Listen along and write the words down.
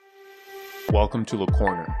Welcome to Le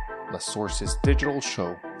Corner, La Source's digital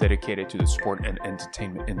show dedicated to the sport and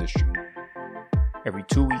entertainment industry. Every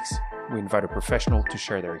 2 weeks, we invite a professional to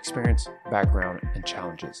share their experience, background, and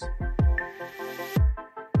challenges.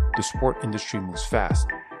 The sport industry moves fast,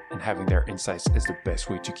 and having their insights is the best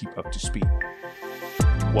way to keep up to speed.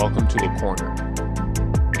 Welcome to Le Corner.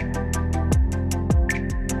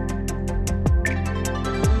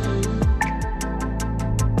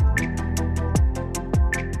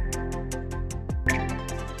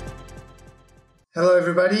 Hello,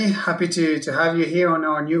 everybody. Happy to have you here on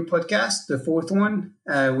our new podcast, the fourth one,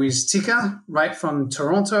 with Tika, right from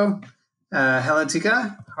Toronto. Hello,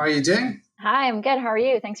 Tika. How are you doing? Hi, I'm good. How are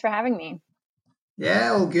you? Thanks for having me.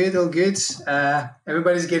 Yeah, all good, all good.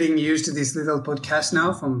 Everybody's getting used to this little podcast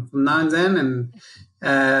now from now and then.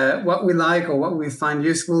 And what we like or what we find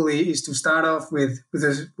useful is to start off with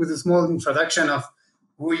a small introduction of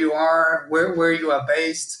who you are, where you are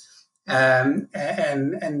based, and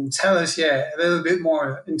tell us, a little bit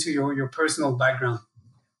more into your personal background.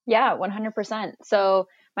 Yeah, 100%. So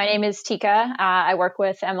my name is Tika. I work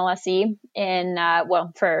with MLSE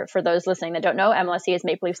for those listening that don't know, MLSE is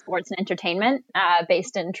Maple Leaf Sports and Entertainment,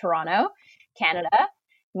 based in Toronto, Canada.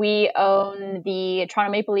 We own the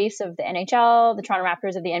Toronto Maple Leafs of the NHL, the Toronto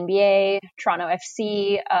Raptors of the NBA, Toronto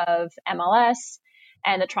FC of MLS,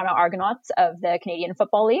 and the Toronto Argonauts of the Canadian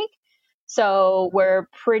Football League. So we're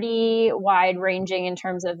pretty wide ranging in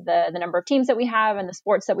terms of the number of teams that we have and the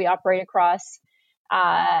sports that we operate across.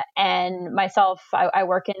 And myself, I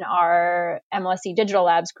work in our MLSE Digital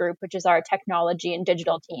Labs group, which is our technology and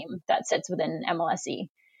digital team that sits within MLSE.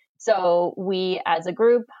 So we as a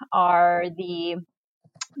group are the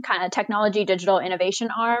kind of technology digital innovation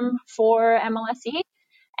arm for MLSE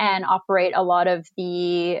and operate a lot of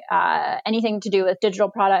the anything to do with digital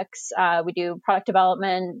products. We do product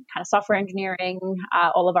development, kind of software engineering,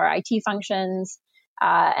 all of our IT functions,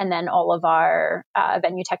 and then all of our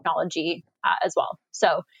venue technology as well.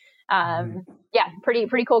 So,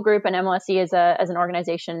 pretty cool group. And MLSE as an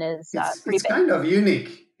organization is pretty big. Kind of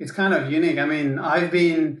unique. It's kind of unique. I mean, I've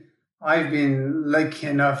been lucky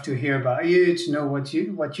enough to hear about you, to know what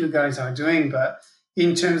you guys are doing. But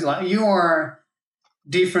in terms like you are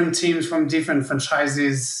different teams from different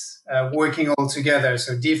franchises working all together.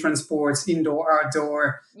 So different sports, indoor,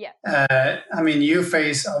 outdoor. Yeah. I mean, you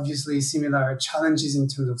face obviously similar challenges in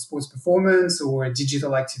terms of sports performance or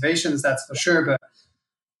digital activations, that's for sure. But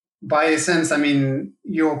by essence, I mean,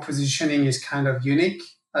 your positioning is kind of unique,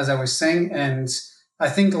 as I was saying. And I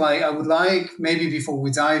think I would like maybe before we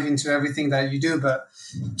dive into everything that you do, but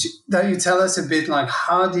that you tell us a bit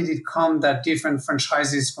how did it come that different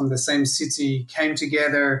franchises from the same city came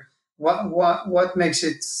together? What makes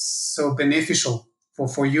it so beneficial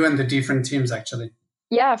for you and the different teams actually?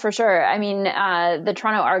 Yeah, for sure. I mean, the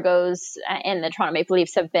Toronto Argos and the Toronto Maple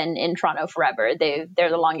Leafs have been in Toronto forever. They're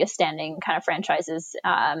the longest standing kind of franchises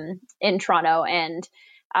in Toronto, and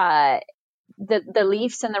the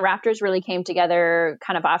Leafs and the Raptors really came together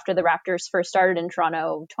kind of after the Raptors first started in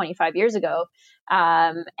Toronto 25 years ago.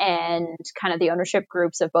 And kind of the ownership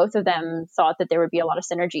groups of both of them thought that there would be a lot of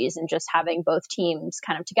synergies in just having both teams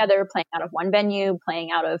kind of together, playing out of one venue,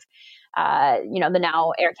 playing out of, the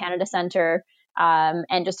now Air Canada Centre,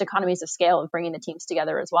 and just economies of scale of bringing the teams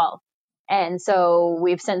together as well. And so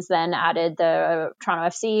we've since then added the Toronto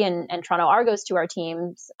FC and Toronto Argos to our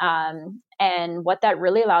teams. And what that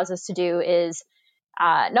really allows us to do is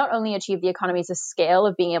not only achieve the economies of scale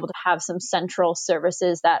of being able to have some central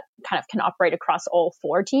services that kind of can operate across all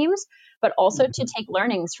four teams, but also to take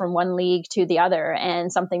learnings from one league to the other.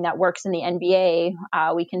 And something that works in the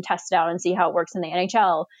NBA, we can test it out and see how it works in the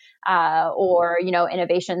NHL, or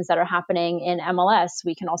innovations that are happening in MLS,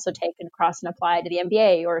 we can also take and cross and apply to the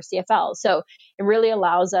NBA or CFL. So it really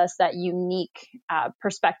allows us that unique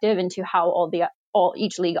perspective into how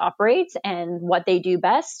each league operates and what they do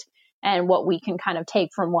best, and what we can kind of take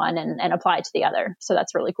from one and apply to the other. So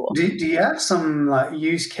that's really cool. Do you have some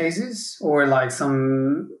use cases or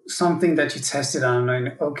something that you tested on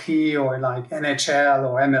in hockey or NHL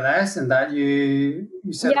or MLS, and that you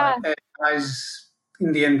said hey, guys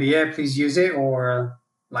in the NBA, please use it, or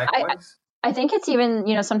likewise? I think it's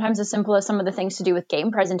even, sometimes as simple as some of the things to do with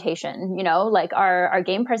game presentation, like our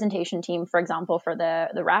game presentation team, for example, for the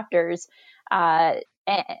Raptors,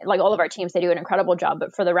 like all of our teams, they do an incredible job.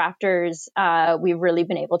 But for the Raptors, we've really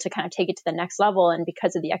been able to kind of take it to the next level. And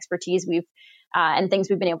because of the expertise and things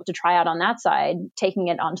we've been able to try out on that side, taking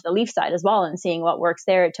it onto the Leaf side as well and seeing what works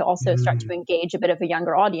there to also start to engage a bit of a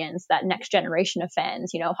younger audience, that next generation of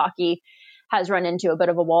fans. Hockey has run into a bit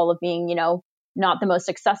of a wall of being, not the most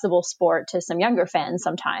accessible sport to some younger fans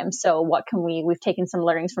sometimes. So we've taken some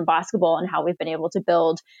learnings from basketball and how we've been able to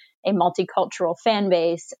build a multicultural fan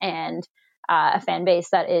base and a fan base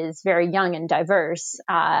that is very young and diverse,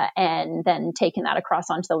 and then taking that across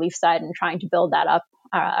onto the Leaf side and trying to build that up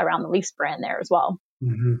around the Leafs brand there as well.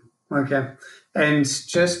 Mm-hmm. Okay. And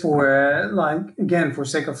just for again, for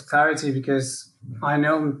sake of clarity, because I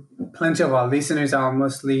know plenty of our listeners are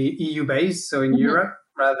mostly EU based, so in Europe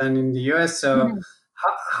rather than in the US. So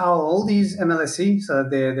how old is MLSE so that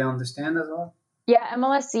they understand as well? Yeah,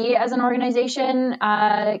 MLSE as an organization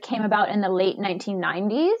came about in the late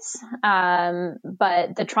 1990s,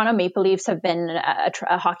 but the Toronto Maple Leafs have been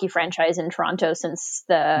a hockey franchise in Toronto since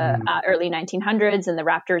the early 1900s, and the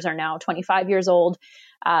Raptors are now 25 years old.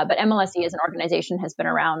 But MLSE as an organization has been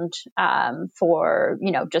around for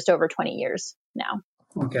just over 20 years now.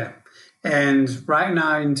 Okay, and right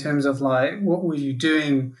now, in terms of what were you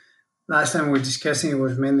doing? Last time we were discussing, it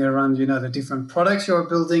was mainly around, the different products you're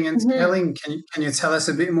building and scaling. Can you tell us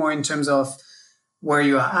a bit more in terms of where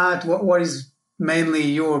you are at? What is mainly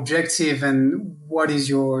your objective and what is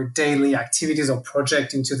your daily activities or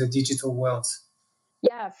project into the digital world?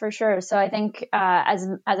 Yeah, for sure. So I think, as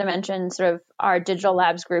I mentioned, sort of our digital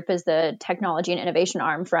labs group is the technology and innovation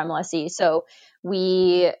arm for MLSE. So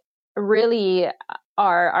we really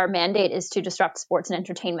our mandate is to disrupt sports and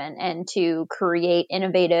entertainment and to create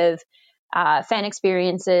innovative fan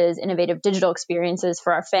experiences, innovative digital experiences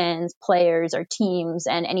for our fans, players, our teams,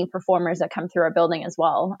 and any performers that come through our building as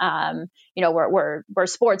well. We're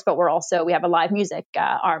sports, but we have a live music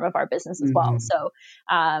arm of our business as well. So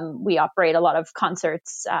we operate a lot of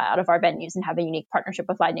concerts out of our venues and have a unique partnership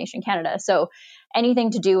with Live Nation Canada. So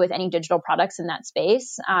anything to do with any digital products in that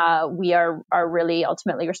space, we are really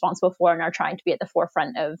ultimately responsible for and are trying to be at the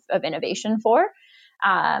forefront of innovation for.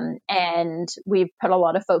 And we've put a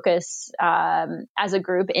lot of focus as a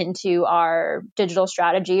group into our digital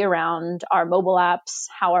strategy around our mobile apps,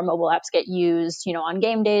 how our mobile apps get used, on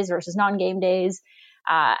game days versus non-game days,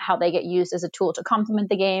 how they get used as a tool to complement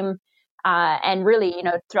the game. And really,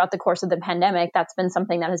 throughout the course of the pandemic, that's been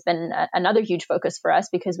something that has been another huge focus for us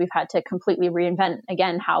because we've had to completely reinvent,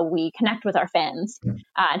 again, how we connect with our fans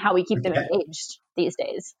and how we keep them engaged these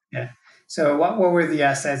days. Yeah. So what were the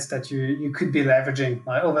assets that you could be leveraging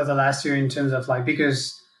over the last year in terms of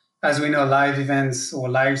because as we know, live events or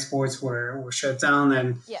live sports were shut down,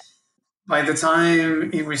 and by the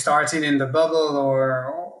time it restarted in the bubble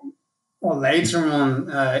or later on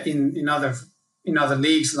in other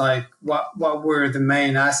leagues, what were the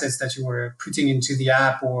main assets that you were putting into the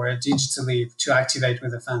app or digitally to activate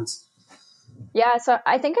with the fans? Yeah, so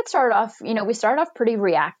I think it started off, we started off pretty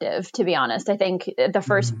reactive, to be honest. I think the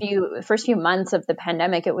first few months of the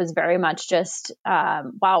pandemic, it was very much just,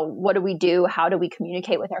 wow, what do we do? How do we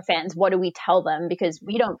communicate with our fans? What do we tell them? Because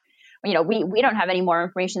we don't have any more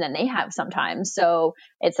information than they have sometimes. So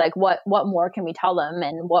it's like, what more can we tell them,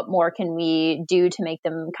 and what more can we do to make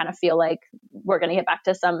them kind of feel like we're going to get back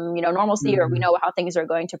to some, normalcy, or we know how things are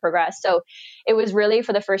going to progress. So it was really,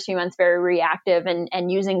 for the first few months, very reactive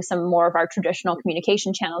and using some more of our traditional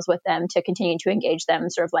communication channels with them to continue to engage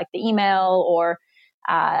them, sort of like the email or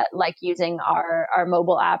like using our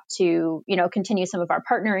mobile app to, continue some of our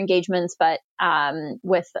partner engagements, but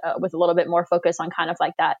with a little bit more focus on kind of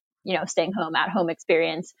like that, staying home, at home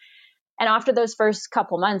experience. And after those first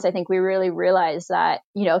couple months, I think we really realized that,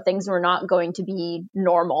 things were not going to be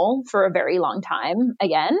normal for a very long time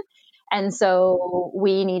again. And so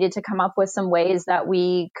we needed to come up with some ways that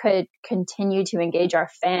we could continue to engage our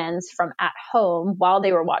fans from at home while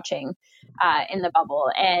they were watching in the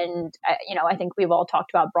bubble. And, I think we've all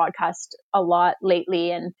talked about broadcast a lot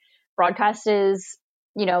lately, and broadcast is,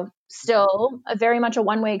 still very much a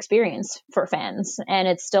one-way experience for fans. And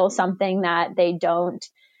it's still something that they don't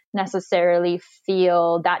necessarily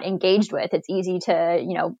feel that engaged with. It's easy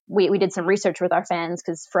to, we did some research with our fans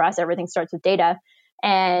because for us, everything starts with data.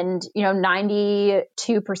 And, 92%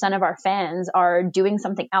 of our fans are doing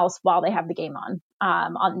something else while they have the game on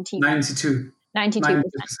TV. 92%.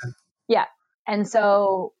 Yeah. And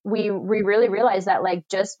so we really realized that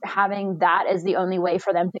just having that as the only way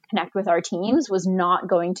for them to connect with our teams was not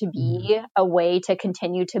going to be a way to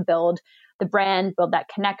continue to build the brand, build that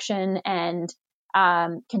connection, and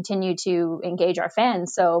continue to engage our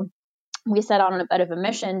fans. So we set out on a bit of a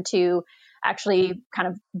mission to actually kind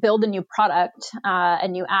of build a new product, a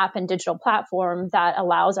new app and digital platform that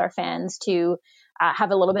allows our fans to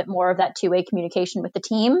have a little bit more of that two-way communication with the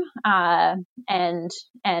team and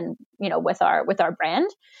with our brand.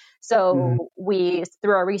 So we,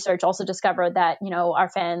 through our research, also discovered that our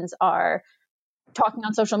fans are talking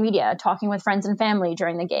on social media, talking with friends and family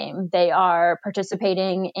during the game. They are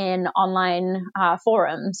participating in online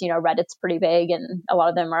forums. Reddit's pretty big, and a lot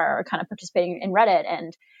of them are kind of participating in Reddit.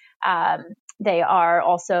 And they are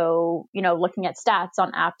also, looking at stats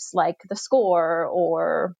on apps like The Score,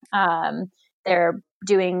 or they're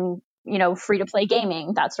doing, free to play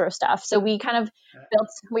gaming, that sort of stuff. So we kind of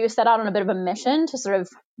we set out on a bit of a mission to sort of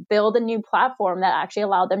build a new platform that actually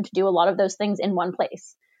allowed them to do a lot of those things in one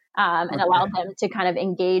place. And allowed them to kind of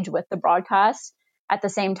engage with the broadcast at the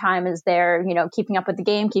same time as they're, keeping up with the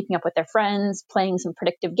game, keeping up with their friends, playing some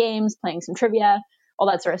predictive games, playing some trivia,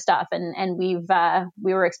 all that sort of stuff. And we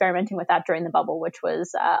were experimenting with that during the bubble, which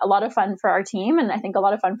was a lot of fun for our team, and I think a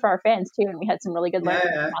lot of fun for our fans too. And we had some really good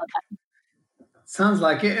learning out of that. Sounds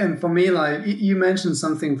like it. And for me, like you mentioned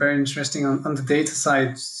something very interesting on the data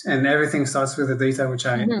side, and everything starts with the data, which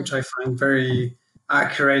I find very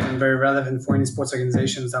accurate and very relevant for any sports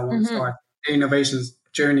organizations that want to start their innovations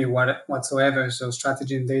journey whatsoever. So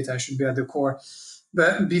strategy and data should be at the core.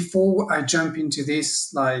 But before I jump into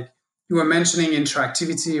this, like you were mentioning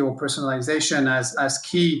interactivity or personalization as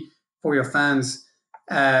key for your fans.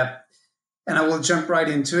 And I will jump right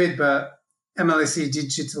into it, but MLSE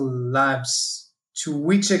Digital Labs, to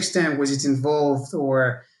which extent was it involved?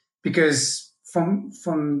 Or because from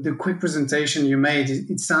the quick presentation you made,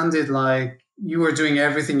 it sounded like you were doing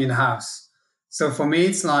everything in-house. So for me,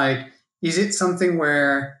 it's like, is it something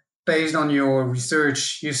where based on your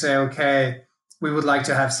research, you say, okay, we would like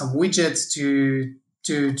to have some widgets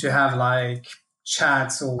to have like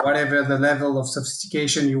chats or whatever the level of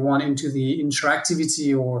sophistication you want into the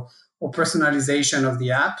interactivity or personalization of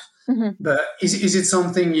the app? But is it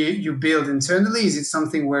something you build internally? Is it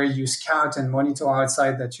something where you scout and monitor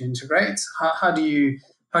outside that you integrate? How do you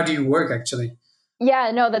work actually?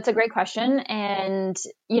 Yeah, no, that's a great question. And,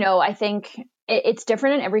 I think it's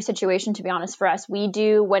different in every situation, to be honest, for us. We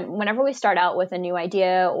do, whenever we start out with a new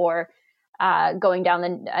idea or going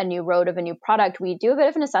down a new road of a new product, we do a bit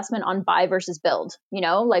of an assessment on buy versus build.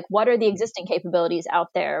 Like what are the existing capabilities out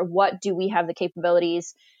there? What do we have the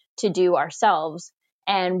capabilities to do ourselves?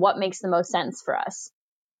 And what makes the most sense for us?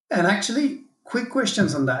 And actually, quick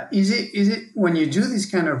questions on that. Is it when you do this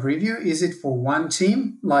kind of review, is it for one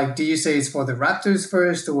team? Like, do you say it's for the Raptors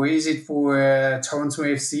first, or is it for Toronto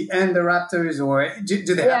FC and the Raptors, or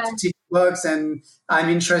do they have to tick box? And I'm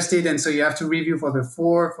interested, and so you have to review for the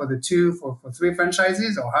 4, for the 2, for 3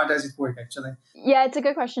 franchises, or how does it work actually? Yeah, it's a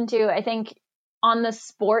good question too. I think on the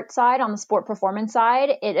sport side, on the sport performance side,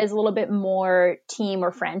 it is a little bit more team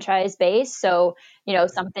or franchise based. So,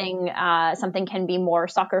 something can be more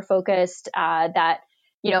soccer focused, that,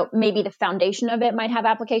 maybe the foundation of it might have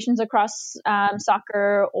applications across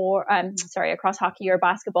soccer or, across hockey or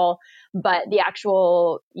basketball. But the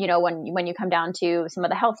actual, when you come down to some of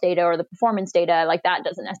the health data or the performance data, like that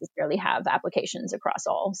doesn't necessarily have applications across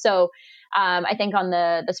all. So I think on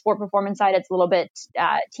the sport performance side, it's a little bit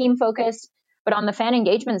team focused. But on the fan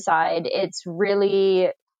engagement side, it's really,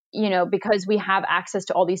 because we have access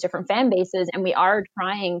to all these different fan bases, and we are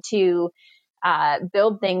trying to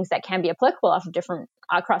build things that can be applicable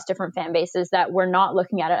across different fan bases, that we're not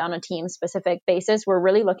looking at it on a team specific basis. We're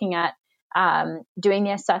really looking at doing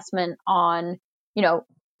the assessment on,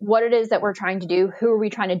 what it is that we're trying to do, who are we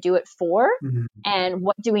trying to do it for, and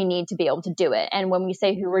what do we need to be able to do it. And when we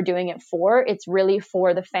say who we're doing it for, it's really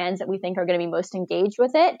for the fans that we think are going to be most engaged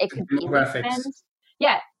with it. It could be fans.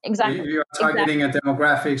 Yeah, exactly. You're targeting a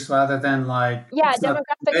demographics rather than like demographics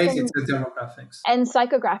it's the demographics and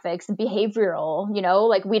psychographics, behavioral.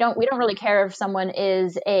 Like we don't really care if someone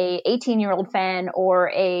is a 18-year-old fan or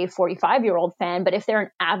a 45-year-old fan, but if they're an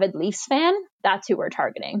avid Leafs fan, that's who we're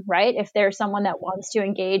targeting, right? If there's someone that wants to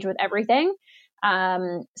engage with everything,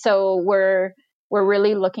 so we're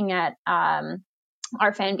really looking at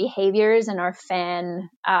our fan behaviors and our fan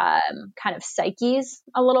kind of psyches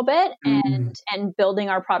a little bit, and building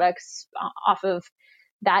our products off of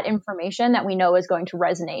that information that we know is going to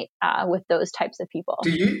resonate with those types of people.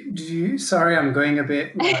 Do you? Sorry, I'm going a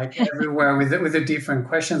bit like everywhere with the different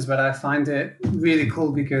questions, but I find it really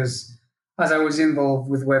cool because as I was involved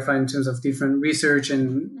with UEFA in terms of different research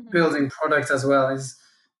and building products as well,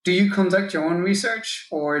 do you conduct your own research,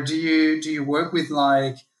 or do you work with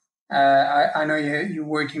like? I know you're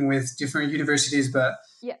working with different universities, but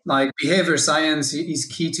like behavior science is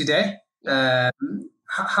key today.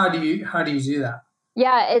 How do you do that?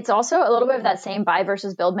 Yeah, it's also a little bit of that same buy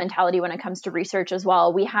versus build mentality when it comes to research as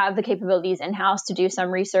well. We have the capabilities in-house to do some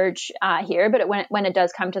research here, but when it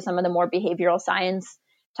does come to some of the more behavioral science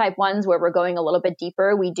type ones where we're going a little bit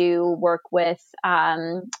deeper, we do work with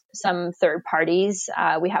some third parties.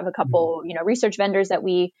 We have a couple, research vendors that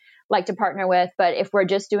we like to partner with. But if we're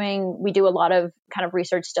just we do a lot of kind of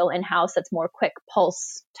research still in-house that's more quick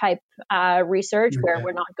pulse type research where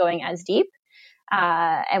we're not going as deep.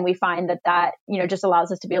 And we find that, just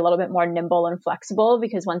allows us to be a little bit more nimble and flexible,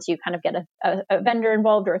 because once you kind of get a vendor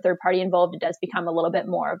involved or a third party involved, it does become a little bit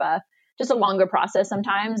more of just a longer process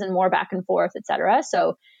sometimes and more back and forth, et cetera.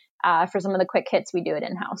 So for some of the quick hits, we do it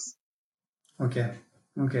in-house.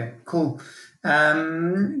 Okay, cool.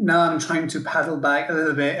 Now I'm trying to paddle back a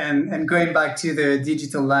little bit and going back to the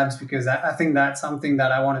digital labs, because I think that's something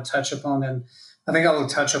that I want to touch upon. And I think I will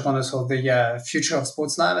touch upon also the future of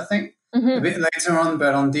sports lab, I think, a bit later on,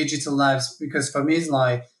 but on digital labs, because for me, it's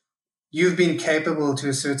like you've been capable to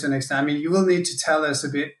a certain extent. I mean, you will need to tell us a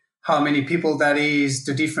bit how many people that is,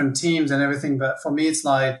 the different teams and everything. But for me, it's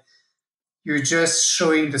like you're just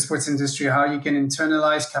showing the sports industry how you can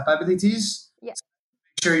internalize capabilities. Yeah.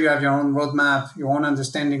 Make sure you have your own roadmap, your own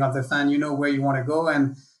understanding of the fan, you know where you want to go.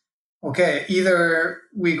 And okay, either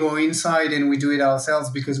we go inside and we do it ourselves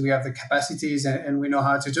because we have the capacities and we know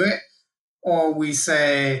how to do it, or we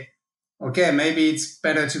say, okay, maybe it's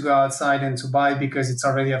better to go outside and to buy because it's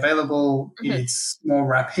already available. It's more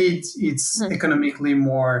rapid. It's economically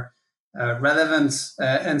more relevant.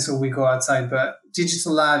 And so we go outside. But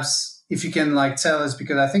digital labs, if you can tell us,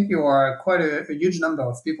 because I think you are quite a huge number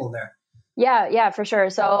of people there. Yeah, for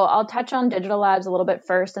sure. So I'll touch on digital labs a little bit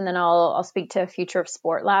first, and then I'll speak to Future of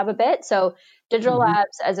Sport Lab a bit. So digital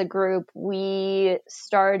labs as a group, we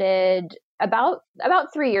started about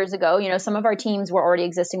 3 years ago. Some of our teams were already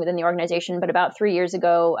existing within the organization, but about 3 years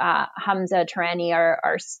ago, Hamza Tarani,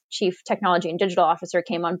 our chief technology and digital officer,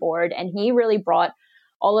 came on board, and he really brought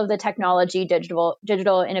all of the technology,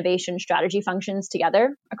 digital innovation strategy functions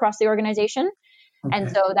together across the organization. Okay.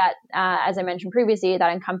 And so that, as I mentioned previously,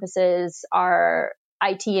 that encompasses our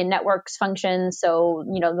IT and networks functions. So,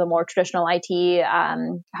 the more traditional IT,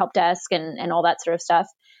 help desk and all that sort of stuff.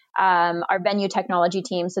 Our venue technology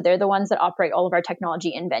team. So they're the ones that operate all of our technology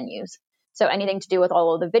in venues. So anything to do with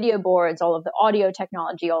all of the video boards, all of the audio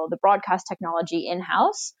technology, all of the broadcast technology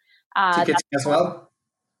in-house. Ticketing as well?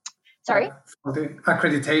 Sorry? For the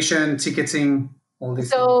accreditation, ticketing, all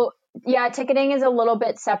these things. Yeah, ticketing is a little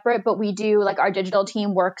bit separate, but we do our digital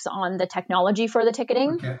team works on the technology for the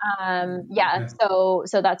ticketing. Okay. Okay.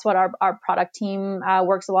 So that's what our product team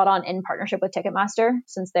works a lot on in partnership with Ticketmaster,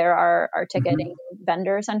 since they're our ticketing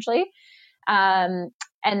vendor essentially. And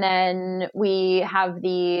then we have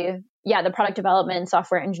the product development,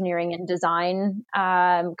 software engineering, and design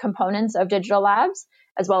components of digital labs,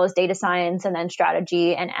 as well as data science, and then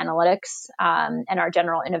strategy and analytics, and our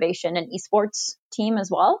general innovation and esports team as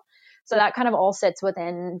well. So that kind of all sits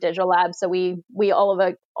within digital labs. So we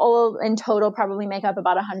all in total probably make up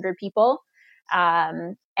about 100 people.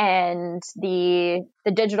 And the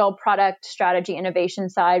digital product strategy innovation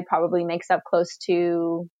side probably makes up close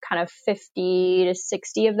to kind of 50 to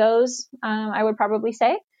 60 of those, I would probably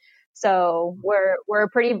say. So we're a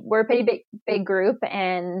pretty big group,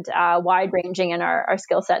 and wide ranging in our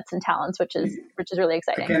skill sets and talents, which is really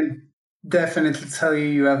exciting. I can definitely tell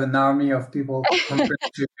you have an army of people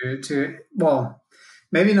compared to well,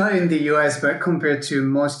 maybe not in the US, but compared to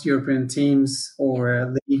most European teams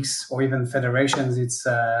or leagues or even federations, it's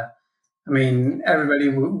everybody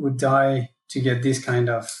would die to get this kind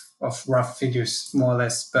of rough figures, more or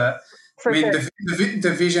less. But sure.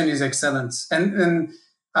 The vision is excellent. And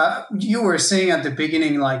you were saying at the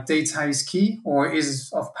beginning, data is key or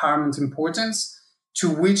is of paramount importance. To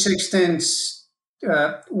which extent,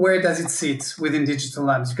 where does it sit within digital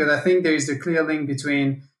labs? Because I think there is a clear link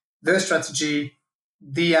between the strategy,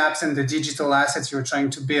 the apps, and the digital assets you're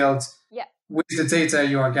trying to build with the data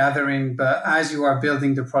you are gathering. But as you are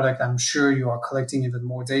building the product, I'm sure you are collecting even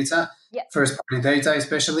more data, first-party data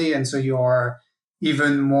especially. And so you are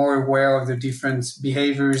even more aware of the different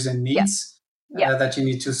behaviors and needs that you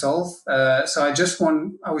need to solve. So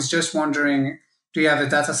I was just wondering, do you have a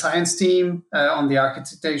data science team on the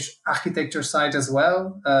architecture side as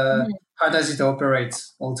well? How does it operate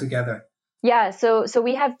altogether? Yeah, so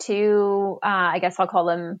we have two, I guess I'll call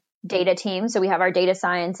them data teams. So we have our data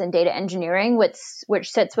science and data engineering,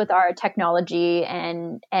 which sits with our technology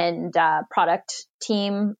and product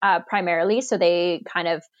team primarily. So they kind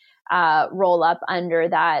of roll up under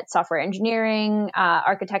that software engineering,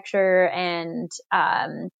 architecture, and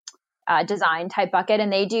design type bucket.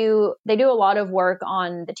 And they do a lot of work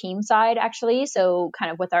on the team side, actually. So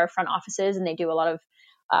kind of with our front offices, and they do a lot of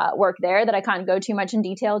work there that I can't go too much in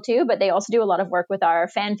detail to, but they also do a lot of work with our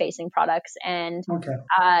fan facing products and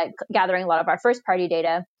gathering a lot of our first party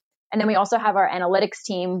data. And then we also have our analytics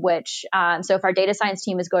team, which, so if our data science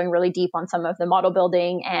team is going really deep on some of the model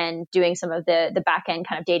building and doing some of the back end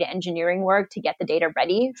kind of data engineering work to get the data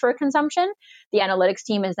ready for consumption, the analytics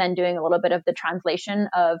team is then doing a little bit of the translation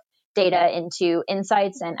of data into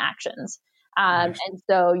insights and actions. And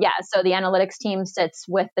so, so the analytics team sits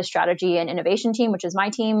with the strategy and innovation team, which is my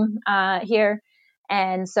team here.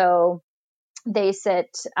 And so they sit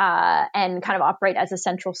and kind of operate as a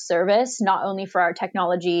central service, not only for our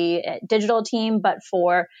technology digital team, but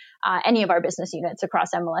for any of our business units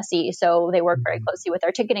across MLSE. So they work very closely with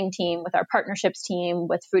our ticketing team, with our partnerships team,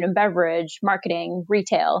 with food and beverage, marketing,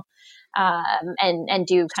 retail, and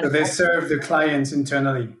do kind of. So they serve the clients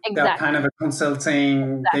internally. Exactly. They're kind of a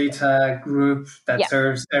consulting data group that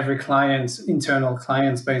serves every client's internal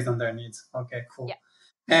clients based on their needs. Okay, cool. Yeah.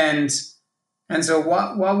 And so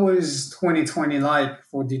what was 2020 like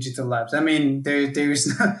for Digital Labs? I mean, there's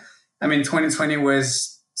 2020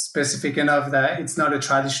 was specific enough that it's not a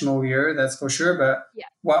traditional year, that's for sure. But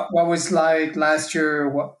what was like last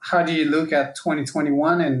year? How do you look at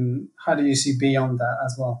 2021 and how do you see beyond that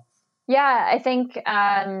as well? Yeah, I think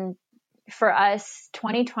for us,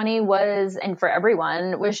 2020 was, and for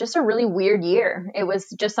everyone, was just a really weird year. It was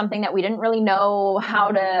just something that we didn't really know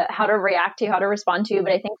how to react to, how to respond to.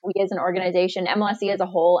 But I think we as an organization, MLSE as a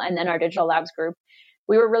whole, and then our Digital Labs group,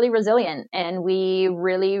 we were really resilient, and we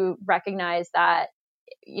really recognized that,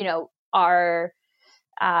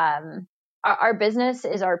 our business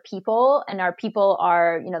is our people, and our people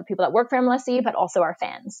are, the people that work for MLSE, but also our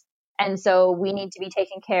fans. And so we need to be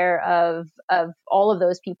taking care of all of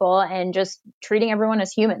those people and just treating everyone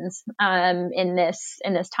as humans in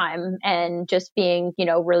this time, and just being,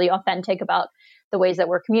 really authentic about the ways that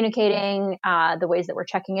we're communicating, the ways that we're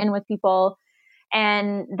checking in with people,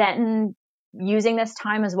 and then using this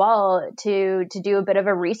time as well to do a bit of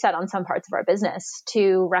a reset on some parts of our business,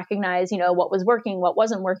 to recognize, what was working, what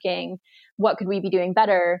wasn't working, what could we be doing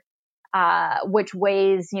better. Which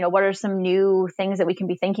ways, what are some new things that we can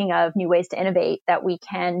be thinking of, new ways to innovate that we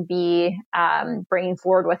can be bringing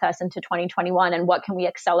forward with us into 2021, and what can we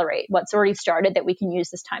accelerate? What's already started that we can use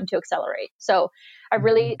this time to accelerate? So I've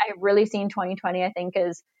really seen 2020, I think,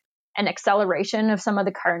 as an acceleration of some of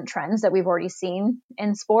the current trends that we've already seen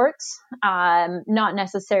in sports. Not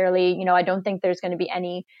necessarily, I don't think there's going to be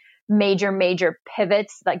any major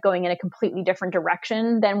pivots like going in a completely different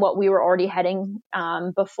direction than what we were already heading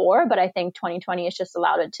before. But I think 2020 has just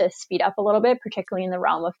allowed it to speed up a little bit, particularly in the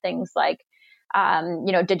realm of things like,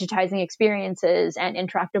 digitizing experiences and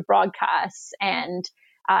interactive broadcasts and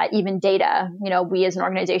even data. We as an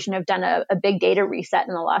organization have done a big data reset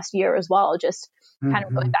in the last year as well, just kind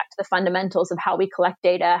of going back to the fundamentals of how we collect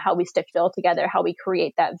data, how we stitch it all together, how we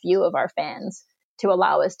create that view of our fans to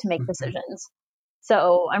allow us to make decisions.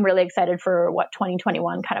 So I'm really excited for what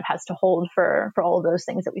 2021 kind of has to hold for all of those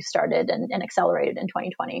things that we started and accelerated in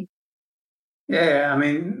 2020. Yeah, I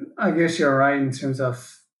mean, I guess you're right in terms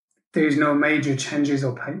of there's no major changes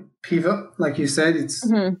or pivot. Like you said, it's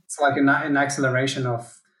like an acceleration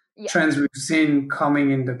of trends we've seen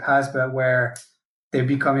coming in the past, but where they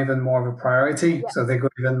become even more of a priority. Yeah. So they go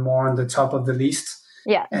even more on the top of the list.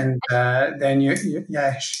 Yeah. And then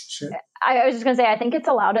sure. I was just going to say, I think it's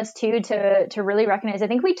allowed us to really recognize, I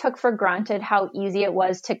think we took for granted how easy it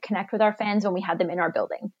was to connect with our fans when we had them in our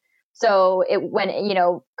building. So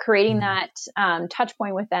creating that touch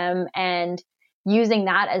point with them and using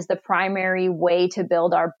that as the primary way to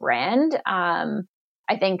build our brand.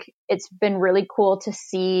 I think it's been really cool to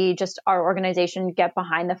see just our organization get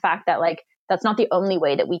behind the fact that that's not the only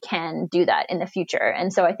way that we can do that in the future.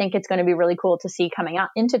 And so I think it's going to be really cool to see coming out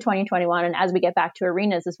into 2021. And as we get back to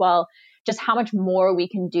arenas as well, just how much more we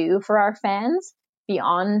can do for our fans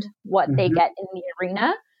beyond what they get in the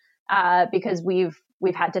arena, because we've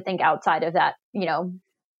had to think outside of that,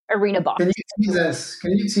 arena box. Can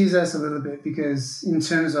you tease us a little bit? Because in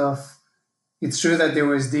terms of, it's true that there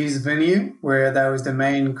was this venue where that was the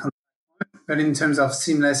main, but in terms of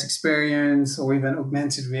seamless experience or even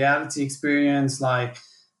augmented reality experience,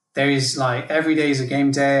 there is every day is a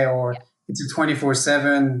game day, or it's a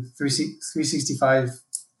 24/7, 365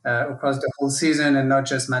 across the whole season and not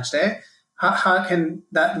just match day. How can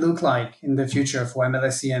that look like in the future for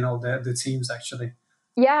MLSE and all the teams actually?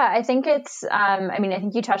 Yeah, I think it's, I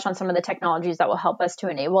think you touched on some of the technologies that will help us to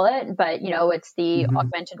enable it, but, it's the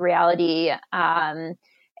augmented reality,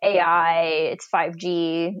 AI, it's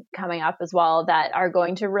 5G coming up as well, that are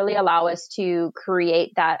going to really allow us to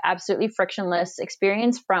create that absolutely frictionless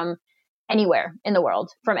experience from anywhere in the world,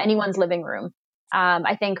 from anyone's living room.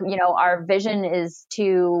 I think, our vision is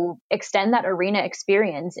to extend that arena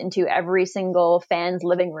experience into every single fan's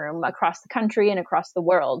living room across the country and across the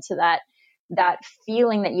world, so that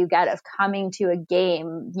feeling that you get of coming to a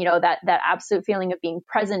game, that absolute feeling of being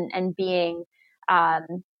present and being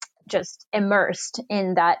just immersed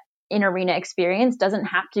in that in-arena experience doesn't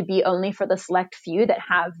have to be only for the select few that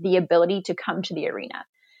have the ability to come to the arena.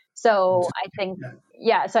 So I think,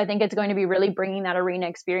 so I think it's going to be really bringing that arena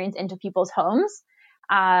experience into people's homes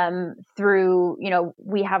through,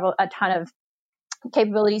 we have a ton of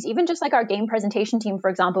capabilities, even just like our game presentation team, for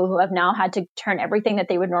example, who have now had to turn everything that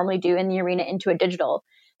they would normally do in the arena into a digital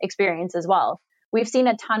experience as well. We've seen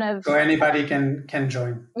a ton of... So anybody can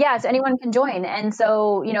join. Yes, anyone can join. And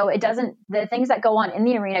so, the things that go on in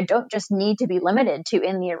the arena don't just need to be limited to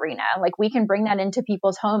in the arena. Like, we can bring that into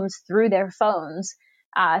people's homes through their phones,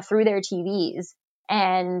 through their TVs,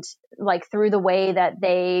 and like through the way that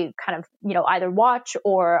they kind of, either watch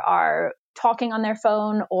or are talking on their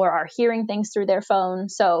phone or are hearing things through their phone.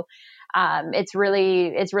 So it's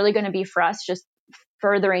really going to be for us just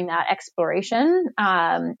furthering that exploration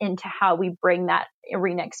into how we bring that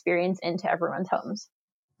arena experience into everyone's homes.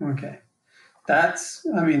 Okay.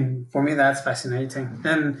 For me, that's fascinating.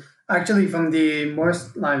 And actually from the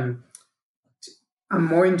most, I'm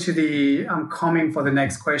coming for the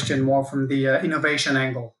next question more from the innovation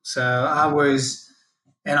angle. So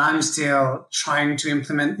I'm still trying to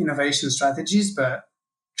implement innovation strategies, but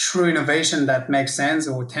true innovation that makes sense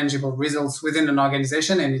or tangible results within an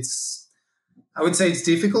organization. And I would say it's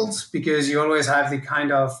difficult because you always have the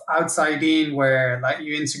kind of outside in where like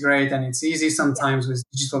you integrate, and it's easy sometimes with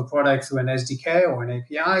digital products through an SDK or an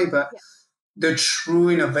API, but the true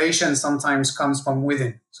innovation sometimes comes from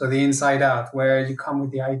within. So the inside out, where you come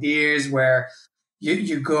with the ideas, where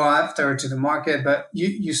you go after to the market, but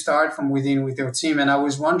you start from within with your team. And I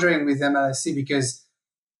was wondering with MLSE, because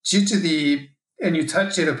due to and you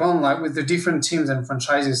touched it upon, like with the different teams and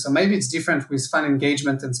franchises. So maybe it's different with fan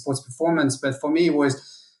engagement and sports performance. But for me, it was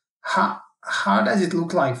how does it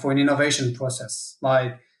look like for an innovation process?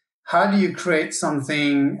 Like, how do you create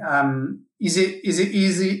something? Is it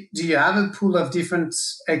easy? Do you have a pool of different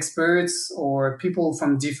experts or people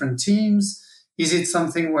from different teams? Is it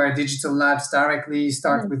something where digital labs directly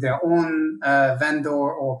start with their own vendor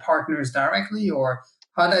or partners directly, or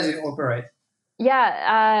how does it operate?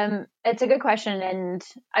 Yeah, it's a good question, and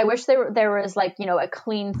I wish there was like a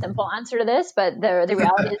clean, simple answer to this, but the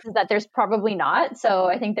reality is that there's probably not. So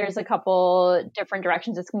I think there's a couple different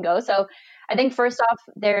directions this can go. So I think first off,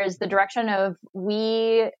 there's the direction of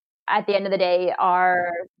we, at the end of the day,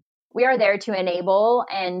 we are there to enable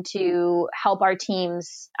and to help our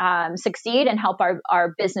teams succeed and help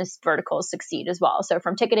our business verticals succeed as well. So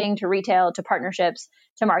from ticketing to retail to partnerships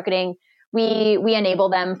to marketing, we enable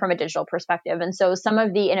them from a digital perspective. And so some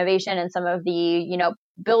of the innovation and some of the,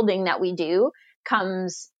 building that we do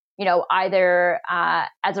comes, either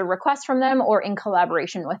as a request from them or in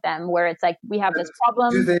collaboration with them, where it's like, we have this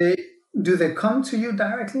problem. Do they come to you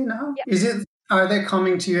directly now? Yeah. Are they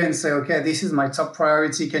coming to you and say, okay, this is my top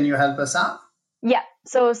priority, can you help us out? Yeah.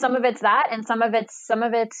 So some of it's that, and some of it's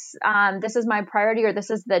this is my priority, or this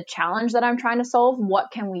is the challenge that I'm trying to solve. What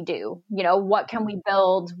can we do? What can we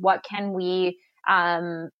build? What can we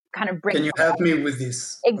kind of bring? Can you help me with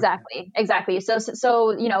this? Exactly. So it's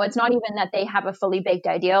not even that they have a fully baked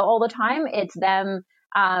idea all the time. It's them,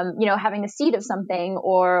 having a seed of something,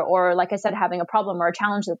 or like I said, having a problem or a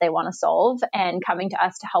challenge that they want to solve, and coming to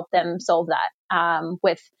us to help them solve that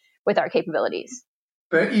with our capabilities.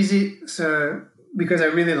 But because I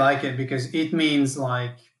really like it, because it means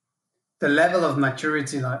like the level of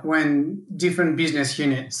maturity, like when different business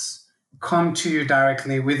units come to you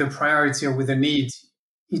directly with a priority or with a need,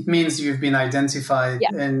 it means you've been identified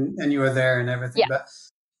and you are there and everything. Yeah. But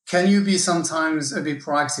can you be sometimes a bit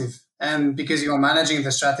proactive? And because you're managing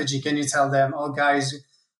the strategy, can you tell them, oh guys,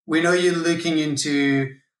 we know you're looking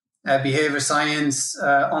into behavior science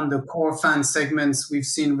on the core fan segments we've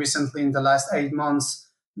seen recently in the last 8 months,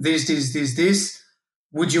 this.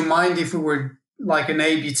 Would you mind if we were like an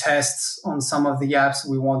A/B tests on some of the apps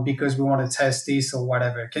we want because we want to test this or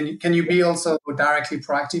whatever? Can you be also directly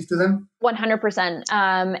proactive to them? 100%.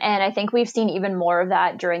 And I think we've seen even more of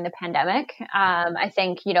that during the pandemic. I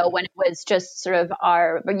think, when it was just sort of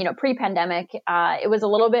our, pre-pandemic, it was a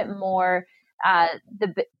little bit more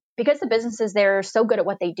because the businesses, they're so good at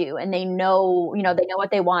what they do, and they know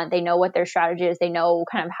what they want. They know what their strategy is. They know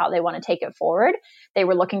kind of how they want to take it forward. They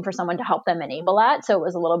were looking for someone to help them enable that. So it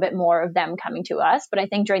was a little bit more of them coming to us. But I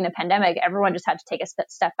think during the pandemic, everyone just had to take a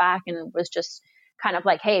step back and was just kind of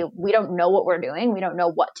like, hey, we don't know what we're doing. We don't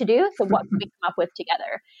know what to do. So what can we come up with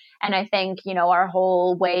together? And I think, our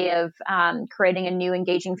whole way of creating a new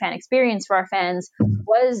engaging fan experience for our fans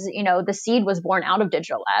was, the seed was born out of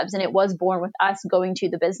Digital Labs, and it was born with us going to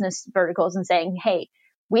the business verticals and saying, hey,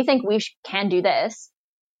 we think we can do this.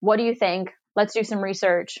 What do you think? Let's do some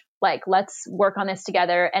research. Like, let's work on this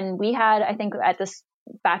together. And we had, I think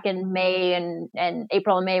back in May and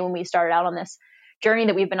April and May, when we started out on this journey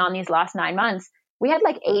that we've been on these last 9 months, we had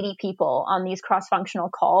like 80 people on these cross-functional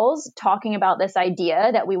calls talking about this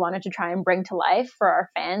idea that we wanted to try and bring to life for our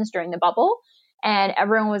fans during the bubble. And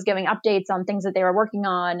everyone was giving updates on things that they were working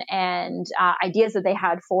on and ideas that they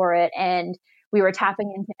had for it. And we were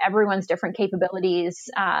tapping into everyone's different capabilities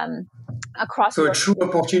across. So a true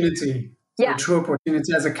opportunity. Yeah. A true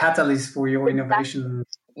opportunity as a catalyst for your innovation.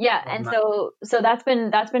 Yeah. And so that's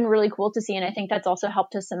been really cool to see. And I think that's also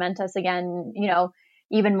helped to cement us again,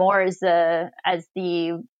 even more as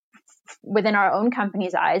the within our own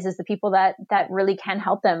company's eyes, as the people that really can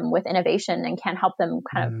help them with innovation and can help them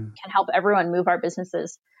can help everyone move our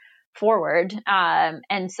businesses forward.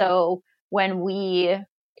 And so when we,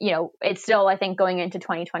 it's still, I think, going into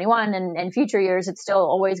 2021 and future years, it's still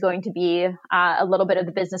always going to be a little bit of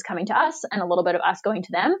the business coming to us and a little bit of us going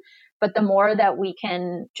to them. But the more that we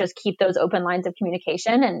can just keep those open lines of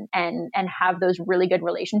communication and have those really good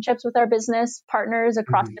relationships with our business partners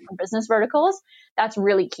across different business verticals, that's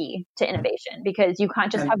really key to innovation, because you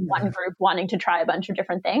can't just have one group wanting to try a bunch of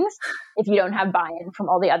different things if you don't have buy-in from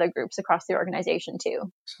all the other groups across the organization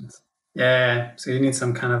too. Yeah, so you need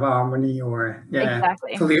some kind of harmony, or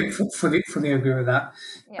exactly. Fully agree with that.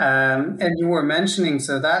 Yeah. And you were mentioning,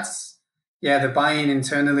 so that's the buy-in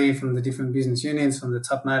internally from the different business units, from the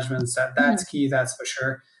top management. That's key. That's for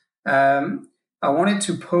sure. I wanted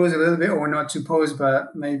to pose a little bit, or not to pose,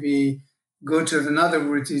 but maybe go to another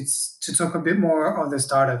route. It's to talk a bit more of the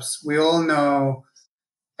startups. We all know.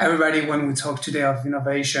 Everybody, when we talk today of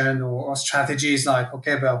innovation or strategies, like,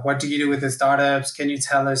 okay, but what do you do with the startups? Can you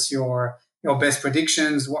tell us your best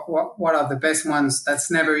predictions? What are the best ones? That's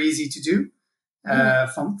never easy to do,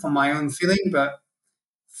 from my own feeling. But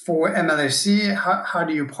for MLFC, how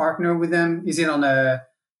do you partner with them? Is it on a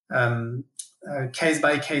case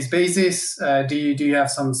by case basis? Do you have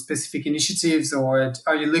some specific initiatives, or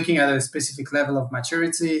are you looking at a specific level of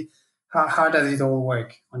maturity? How does it all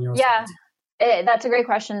work on your side? That's a great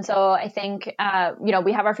question. So I think,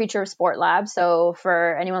 we have our Future of Sport Lab. So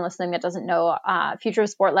for anyone listening that doesn't know, Future of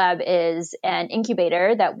Sport Lab is an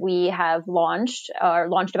incubator that we have launched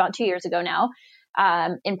about 2 years ago now,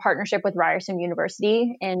 in partnership with Ryerson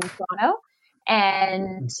University in Toronto.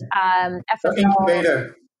 And FSL,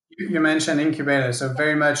 incubator. You mentioned incubator, so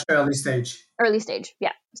very much early stage. Early stage,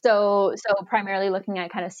 yeah. So primarily looking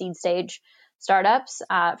at kind of seed stage startups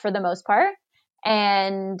for the most part.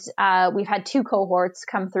 And we've had 2 cohorts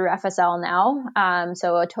come through FSL now.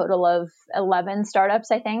 So a total of 11 startups,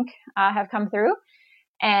 I think, have come through.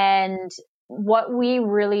 And what we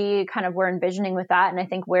really kind of were envisioning with that, and I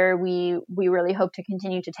think where we really hope to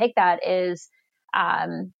continue to take that, is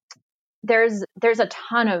there's a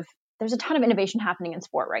ton of innovation happening in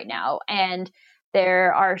sport right now. And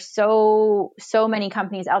there are so many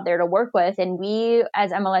companies out there to work with. And we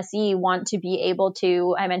as MLSE want to be able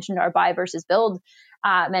to, I mentioned our buy versus build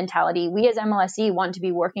mentality. We as MLSE want to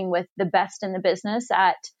be working with the best in the business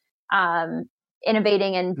at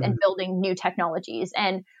innovating and building new technologies.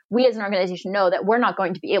 And we as an organization know that we're not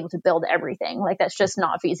going to be able to build everything. Like, that's just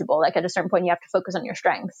not feasible. Like, at a certain point, you have to focus on your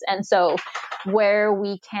strengths. And so where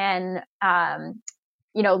we can,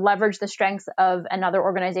 leverage the strengths of another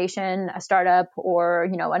organization, a startup, or,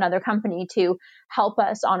 another company to help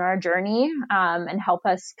us on our journey, and help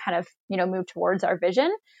us kind of, move towards our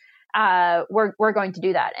vision, we're going to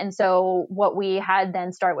do that. And so what we had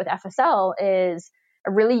then start with FSL is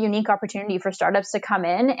a really unique opportunity for startups to come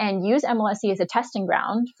in and use MLSE as a testing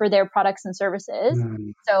ground for their products and services.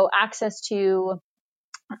 So access to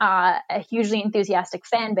a hugely enthusiastic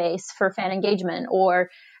fan base for fan engagement, or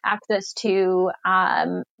access to,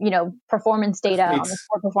 performance data on the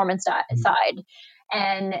sport performance side.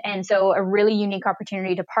 And so a really unique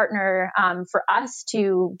opportunity to partner, for us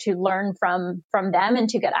to learn from them and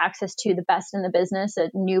to get access to the best in the business,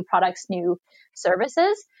 new products, new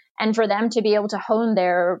services, and for them to be able to hone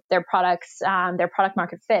their products, their product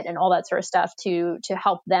market fit and all that sort of stuff to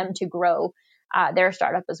help them to grow their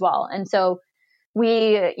startup as well. And so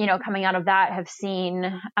we, coming out of that, have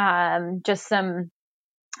seen just some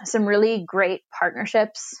really great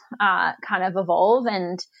partnerships kind of evolve.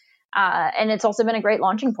 And And it's also been a great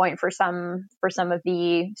launching point for some of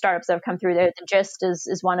the startups that have come through there. The Gist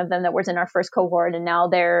is one of them that was in our first cohort, and now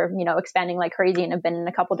they're expanding like crazy and have been in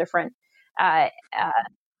a couple different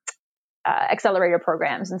accelerator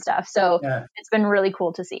programs and stuff. So It's been really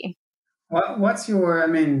cool to see. What's your? I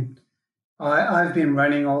mean, I've been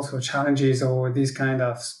running also challenges or these kind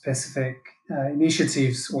of specific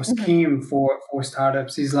initiatives or scheme for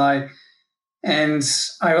startups. Is like. And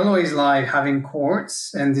I always like having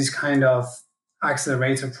cohorts and this kind of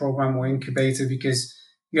accelerator program or incubator because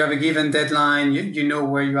you have a given deadline, you know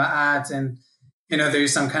where you are at, and there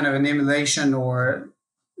is some kind of an emulation or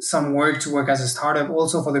some work to work as a startup.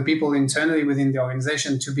 Also for the people internally within the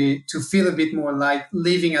organization to feel a bit more like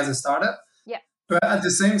living as a startup. Yeah. But at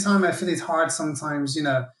the same time, I feel it's hard sometimes.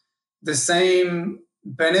 The same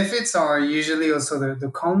benefits are usually also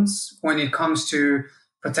the cons when it comes to.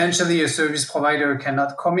 Potentially a service provider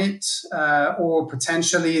cannot commit, or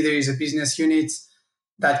potentially there is a business unit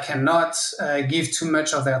that cannot give too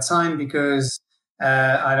much of their time because,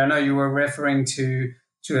 I don't know, you were referring to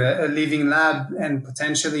a living lab and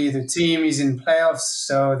potentially the team is in playoffs,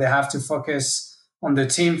 so they have to focus on the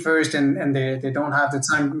team first and they don't have the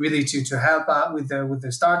time really to help out with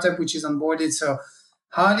the startup which is onboarded. So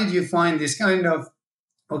how did you find this kind of,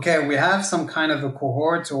 okay, we have some kind of a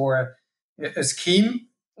cohort or a scheme,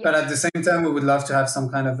 but at the same time, we would love to have some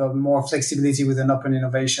kind of a more flexibility with an open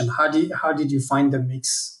innovation. How did you find the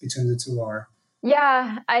mix between the two?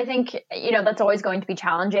 Yeah, I think, that's always going to be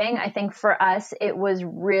challenging. I think for us, it was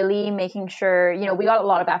really making sure, we got a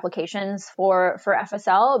lot of applications for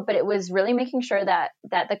FSL, but it was really making sure that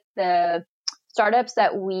the startups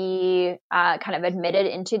that we kind of admitted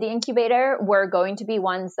into the incubator were going to be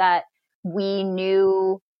ones that we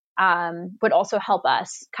knew would also help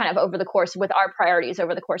us kind of over the course with our priorities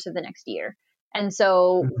over the course of the next year. And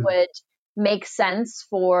so would make sense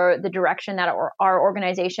for the direction that our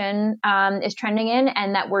organization is trending in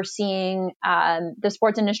and that we're seeing the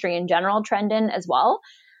sports industry in general trend in as well.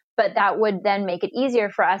 But that would then make it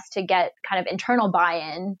easier for us to get kind of internal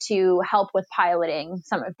buy-in to help with piloting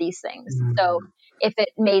some of these things. So if it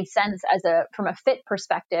made sense from a fit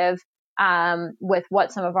perspective, with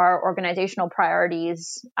what some of our organizational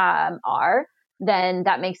priorities are, then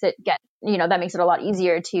that makes it a lot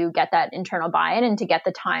easier to get that internal buy-in and to get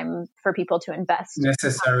the time for people to invest.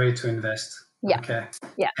 Necessary to invest. Yeah. Okay.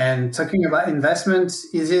 Yeah. And talking about investment,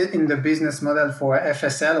 is it in the business model for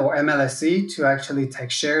FSL or MLSE to actually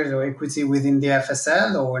take shares or equity within the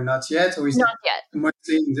FSL or not yet? Or is not yet.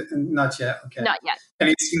 Mostly not yet. Okay. Not yet. And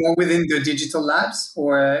it's more within the digital labs,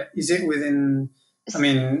 or is it within? I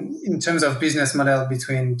mean, in terms of business model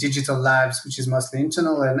between digital labs, which is mostly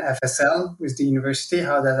internal, and FSL with the university,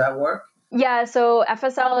 how does that work? Yeah, so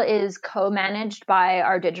FSL is co-managed by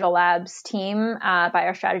our digital labs team, by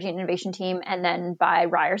our strategy and innovation team, and then by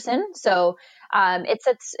Ryerson. So it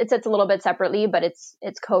sits a little bit separately, but it's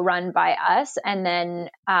co-run by us. And then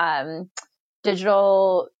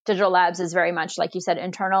digital labs is very much, like you said,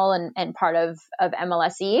 internal and part of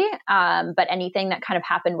MLSE. But anything that kind of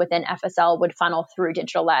happened within FSL would funnel through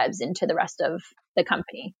digital labs into the rest of the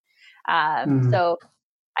company. So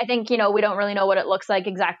I think, we don't really know what it looks like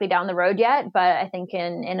exactly down the road yet, but I think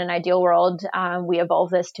in an ideal world, we evolve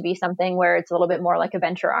this to be something where it's a little bit more like a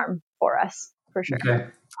venture arm for us, for sure. Okay,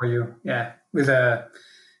 for you. Yeah. With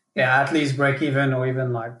at least break even or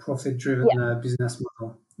even like profit driven business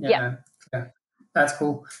model. Yeah. That's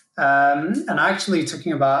cool. And actually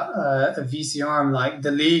talking about a VC arm, like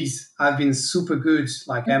the leagues have been super good,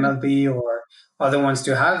 like MLB or other ones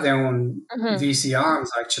to have their own VC arms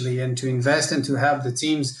actually, and to invest and to help the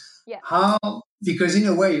teams. Yeah. How? Because in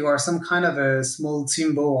a way you are some kind of a small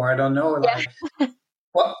Timbo, or I don't know. Like,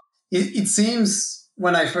 well, it seems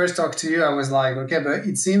when I first talked to you, I was like, okay, but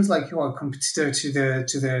it seems like you are a competitor to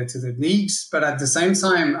the leagues. But at the same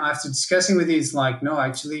time, after discussing with you, it's like, no,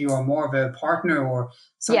 actually, you are more of a partner or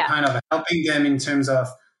some kind of helping them in terms of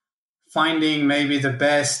finding maybe the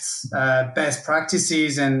best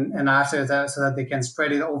practices and after that, so that they can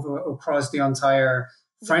spread it over across the entire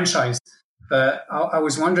franchise. But I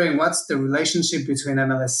was wondering, what's the relationship between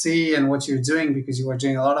MLSE and what you're doing, because you are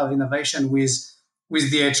doing a lot of innovation with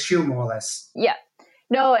the HQ, more or less. Yeah.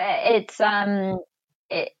 No, it's also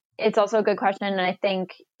a good question, and I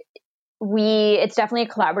think it's definitely a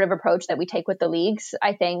collaborative approach that we take with the leagues.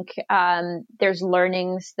 I think there's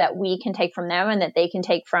learnings that we can take from them and that they can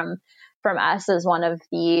take from us as one of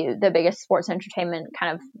the biggest sports entertainment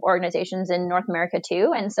kind of organizations in North America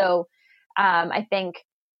too. And so I think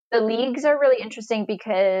the leagues are really interesting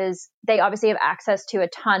because they obviously have access to a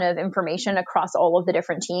ton of information across all of the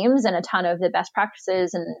different teams and a ton of the best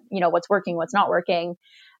practices and, what's working, what's not working.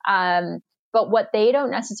 But what they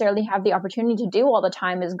don't necessarily have the opportunity to do all the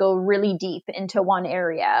time is go really deep into one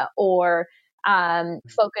area or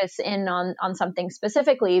focus in on something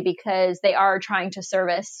specifically, because they are trying to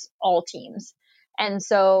service all teams. And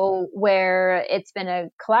so where it's been a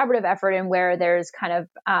collaborative effort and where there's kind of,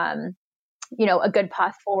 a good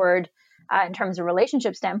path forward in terms of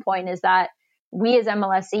relationship standpoint is that we as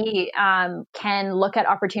MLSE can look at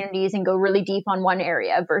opportunities and go really deep on one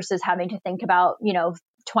area versus having to think about,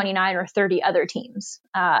 29 or 30 other teams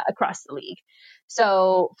across the league.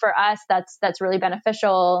 So for us, that's really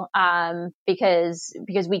beneficial because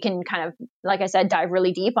we can kind of, like I said, dive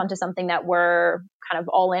really deep onto something that we're kind of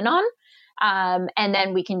all in on. And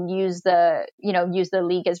then we can use the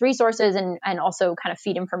league as resources and also kind of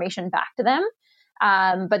feed information back to them.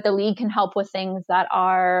 But the league can help with things that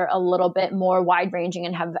are a little bit more wide ranging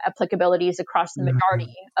and have applicabilities across the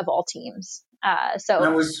majority of all teams.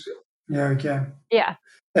 Yeah.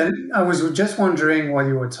 And I was just wondering while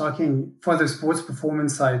you were talking for the sports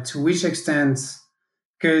performance side, to which extent,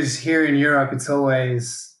 because here in Europe, it's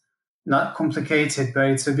always not complicated, but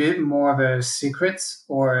it's a bit more of a secret,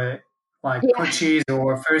 or like coaches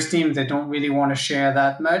or first team, they don't really want to share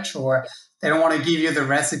that much, or they don't want to give you the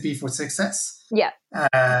recipe for success. Yeah.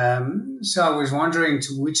 So I was wondering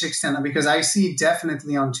to which extent, because I see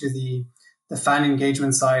definitely onto the fan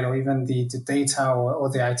engagement side, or even the data or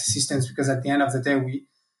the IT systems, because at the end of the day,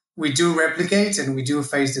 we do replicate and we do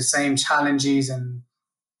face the same challenges and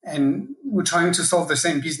we're trying to solve the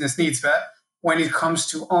same business needs. But when it comes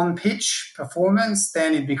to on-pitch performance,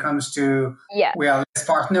 then it becomes to we are less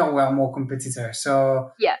partner, we are more competitor.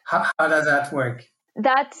 So how does that work?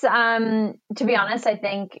 That's, to be honest, I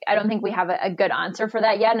don't think we have a good answer for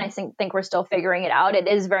that yet. And I think we're still figuring it out. It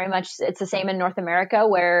is very much, it's the same in North America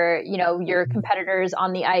where, your competitors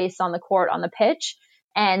on the ice, on the court, on the pitch,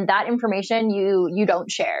 and that information you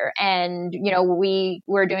don't share. And,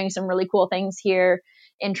 we're doing some really cool things here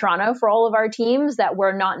in Toronto for all of our teams that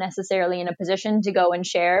we're not necessarily in a position to go and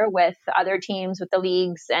share with other teams, with the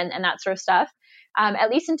leagues and that sort of stuff. At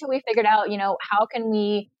least until we figured out, how can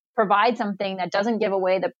we provide something that doesn't give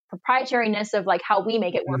away the proprietariness of like how we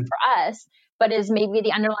make it work for us, but is maybe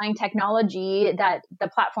the underlying technology that the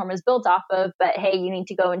platform is built off of. But hey, you need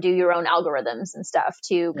to go and do your own algorithms and stuff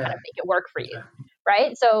to kind of make it work for you.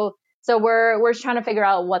 Right. So we're trying to figure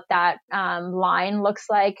out what that line looks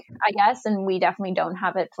like, I guess. And we definitely don't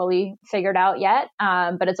have it fully figured out yet.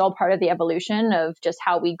 But it's all part of the evolution of just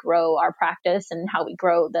how we grow our practice and how we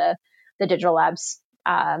grow the Digital Labs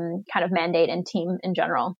kind of mandate and team in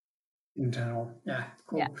general. Yeah,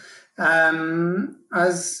 cool. Yeah.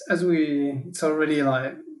 As it's already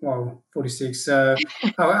 46. So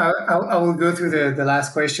I will go through the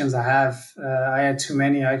last questions I have. I had too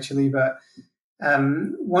many actually, but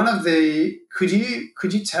could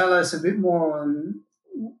you tell us a bit more on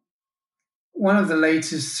one of the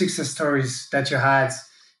latest success stories that you had,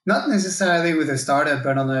 not necessarily with a startup,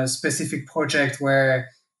 but on a specific project where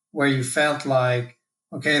you felt like,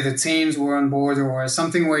 okay, the teams were on board, or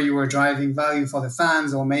something where you were driving value for the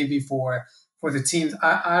fans, or maybe for the teams.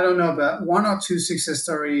 I don't know, but one or two success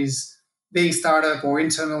stories, being startup or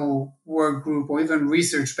internal work group or even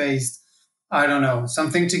research based. I don't know,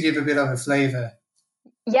 something to give a bit of a flavor.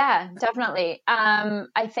 Yeah, definitely.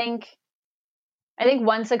 I think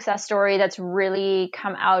one success story that's really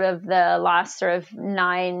come out of the last sort of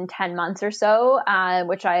 9-10 months or so,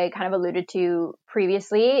 which I kind of alluded to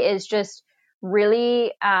previously, is just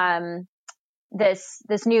really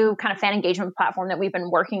this new kind of fan engagement platform that we've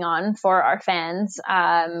been working on for our fans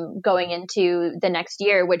going into the next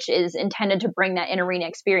year, which is intended to bring that in-arena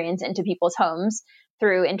experience into people's homes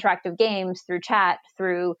through interactive games, through chat,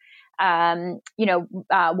 through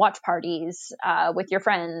watch parties with your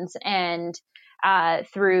friends, and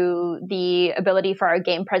through the ability for our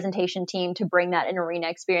game presentation team to bring that in-arena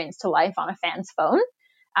experience to life on a fan's phone.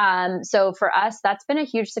 So for us, that's been a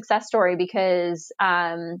huge success story because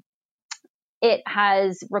it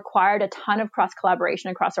has required a ton of cross collaboration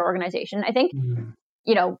across our organization. I think,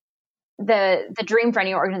 the dream for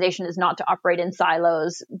any organization is not to operate in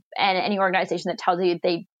silos, and any organization that tells you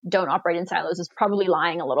they don't operate in silos is probably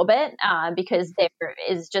lying a little bit, because there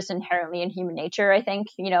is just inherently in human nature, I think,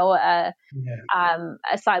 a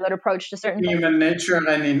siloed approach to certain human nature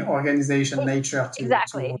and in organization nature.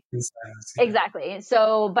 Exactly. Exactly.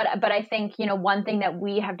 So, but I think, one thing that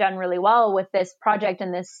we have done really well with this project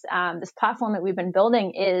and this platform that we've been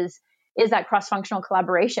building is is that cross-functional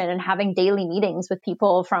collaboration and having daily meetings with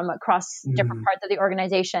people from across different parts of the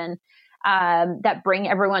organization that bring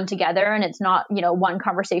everyone together. And it's not, one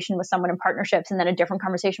conversation with someone in partnerships and then a different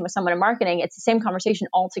conversation with someone in marketing. It's the same conversation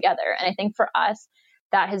all together. And I think for us,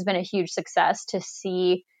 that has been a huge success to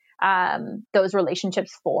see those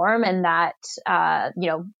relationships form and that,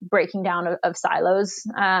 breaking down of silos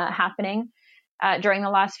happening during the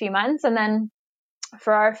last few months. And then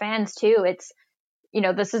for our fans too, it's,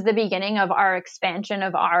 this is the beginning of our expansion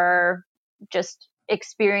of our just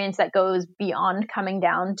experience that goes beyond coming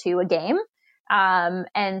down to a game.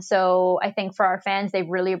 And so I think for our fans, they've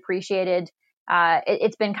really appreciated,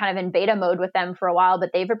 it's been kind of in beta mode with them for a while,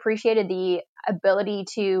 but they've appreciated the ability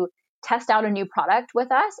to test out a new product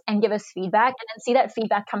with us and give us feedback and then see that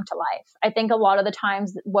feedback come to life. I think a lot of the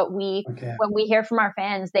times when we hear from our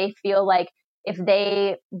fans, they feel like if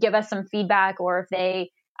they give us some feedback or if they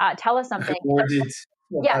tell us something,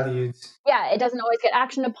 it doesn't always get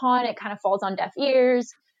actioned upon. It kind of falls on deaf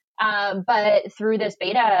ears. But through this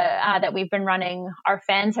beta that we've been running, our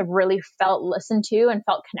fans have really felt listened to and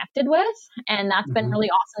felt connected with. And that's been really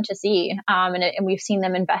awesome to see. And we've seen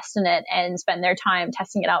them invest in it and spend their time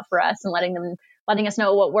testing it out for us and letting us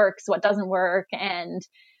know what works, what doesn't work. And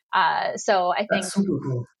so I think that's super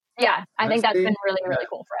cool. Yeah, I think that's been really, really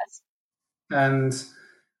cool for us. And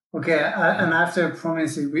okay, and after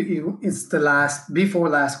promise, it's the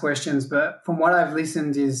last questions. But from what I've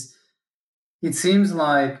listened, it seems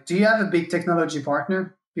like, do you have a big technology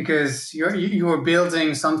partner? Because you're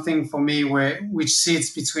building something for me which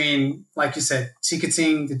sits between, like you said,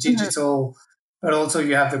 ticketing, the digital, but also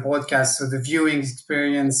you have the broadcast, so the viewing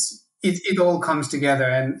experience. It all comes together,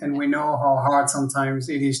 and we know how hard sometimes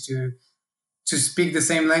it is to speak the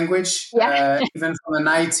same language, even from an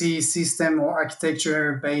IT system or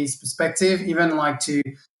architecture-based perspective, even like to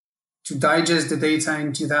digest the data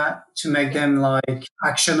into that, to make them like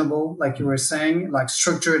actionable, like you were saying, like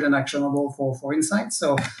structured and actionable for insights.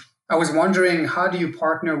 So I was wondering, how do you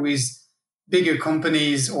partner with bigger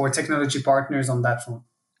companies or technology partners on that front?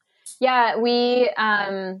 Yeah, we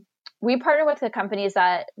partner with the companies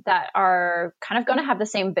that are kind of going to have the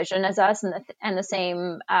same vision as us and the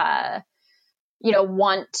same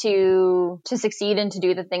want to succeed and to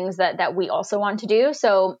do the things that we also want to do.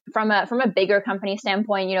 So from a bigger company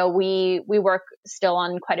standpoint, we work still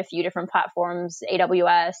on quite a few different platforms,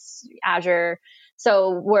 AWS, Azure.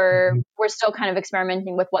 So we're still kind of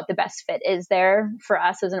experimenting with what the best fit is there for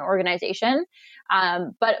us as an organization.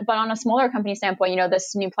 But on a smaller company standpoint,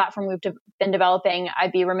 this new platform we've been developing,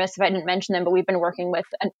 I'd be remiss if I didn't mention them, but we've been working with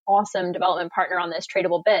an awesome development partner on this,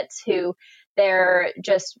 Tradable Bits, who they're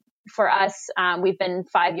just, for us, we've been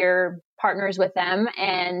 5-year partners with them,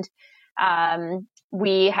 and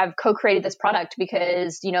we have co-created this product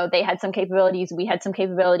because, they had some capabilities, we had some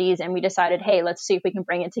capabilities, and we decided, hey, let's see if we can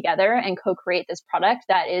bring it together and co-create this product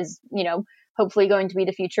that is, hopefully going to be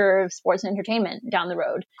the future of sports and entertainment down the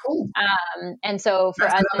road. Cool. And so for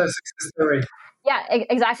us, another success story. Yeah,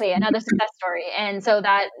 exactly. Another success story. And so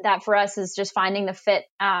that for us is just finding the fit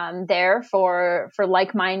there for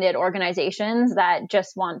like-minded organizations that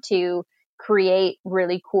just want to create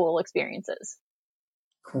really cool experiences.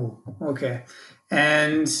 Cool. Okay.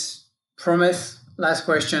 And promise, last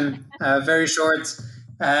question, very short.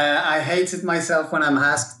 I hate it myself when I'm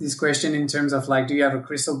asked this question in terms of like, do you have a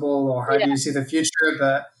crystal ball or how do you see the future?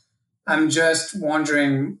 But I'm just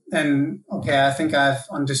wondering, and okay, I think I've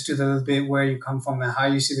understood a little bit where you come from and how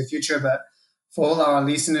you see the future, but for all our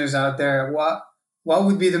listeners out there, what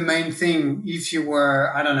would be the main thing if you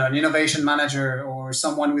were, I don't know, an innovation manager or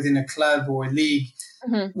someone within a club or a league?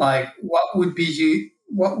 Like, what would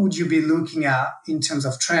you be looking at in terms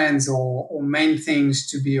of trends or main things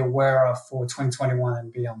to be aware of for 2021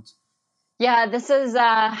 and beyond? Yeah, this is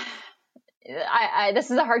this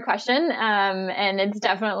is a hard question, and it's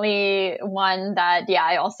definitely one that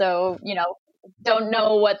I also don't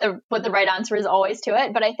know what the right answer is always to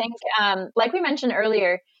it. But I think, like we mentioned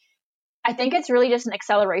earlier, I think it's really just an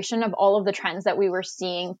acceleration of all of the trends that we were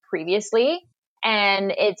seeing previously.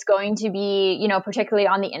 And it's going to be, particularly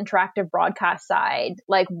on the interactive broadcast side,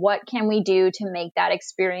 like what can we do to make that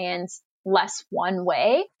experience less one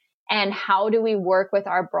way? And how do we work with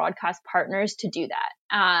our broadcast partners to do that?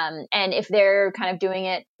 And if they're kind of doing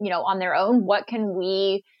it, on their own, what can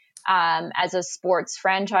we, as a sports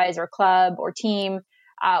franchise or club or team,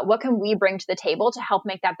 what can we bring to the table to help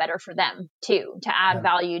make that better for them too, to add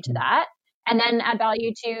value to that, and then add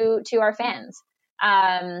value to our fans?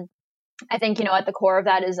 I think, at the core of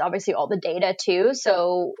that is obviously all the data too.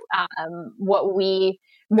 So what we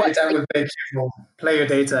data will be careful, player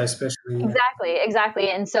data especially. Exactly.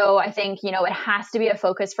 And so I think, it has to be a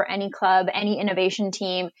focus for any club, any innovation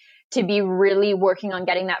team to be really working on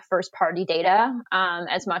getting that first party data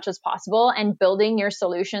as much as possible and building your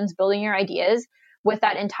solutions, building your ideas with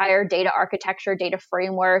that entire data architecture, data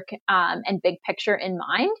framework, and big picture in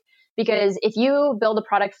mind. Because if you build a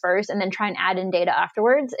product first and then try and add in data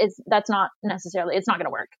afterwards, it's not going to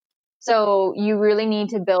work. So you really need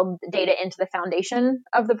to build data into the foundation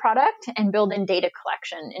of the product and build in data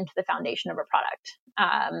collection into the foundation of a product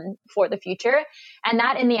for the future. And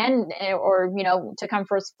that in the end, or, to come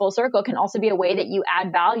full circle, can also be a way that you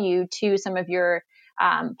add value to some of your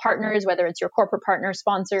partners, whether it's your corporate partners,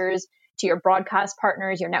 sponsors, to your broadcast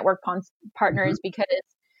partners, your network partners, because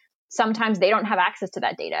sometimes they don't have access to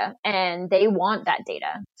that data and they want that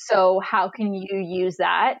data. So how can you use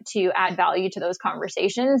that to add value to those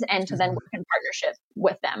conversations and to then work in partnership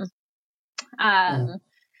with them?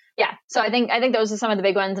 So I think those are some of the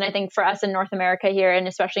big ones. And I think for us in North America here, and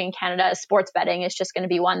especially in Canada, sports betting is just going to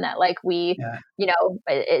be one that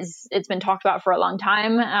it's been talked about for a long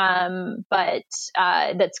time. But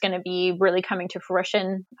that's going to be really coming to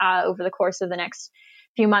fruition over the course of the next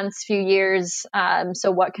few months, few years.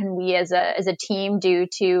 So what can we as a team do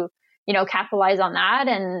to, capitalize on that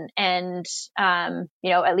and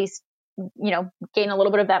at least, gain a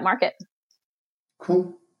little bit of that market.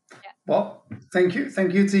 Cool. Yeah. Well, thank you,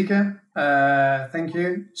 Tika. Thank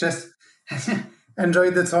you. Just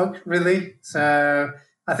enjoyed the talk, really. So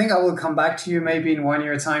I think I will come back to you maybe in 1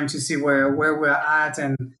 year time to see where we're at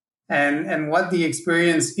and what the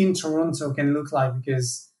experience in Toronto can look like,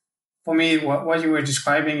 because for me, what you were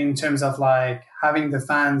describing in terms of like having the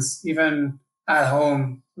fans, even at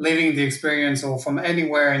home, living the experience or from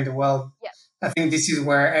anywhere in the world, I think this is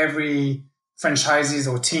where every franchises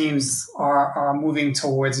or teams are moving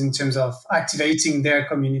towards in terms of activating their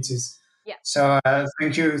communities. Yeah. So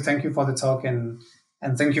thank you for the talk and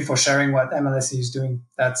thank you for sharing what MLSE is doing.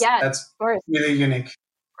 That's really unique.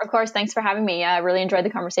 Of course. Thanks for having me. I really enjoyed the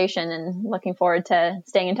conversation and looking forward to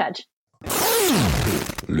staying in touch.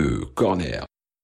 Le corner.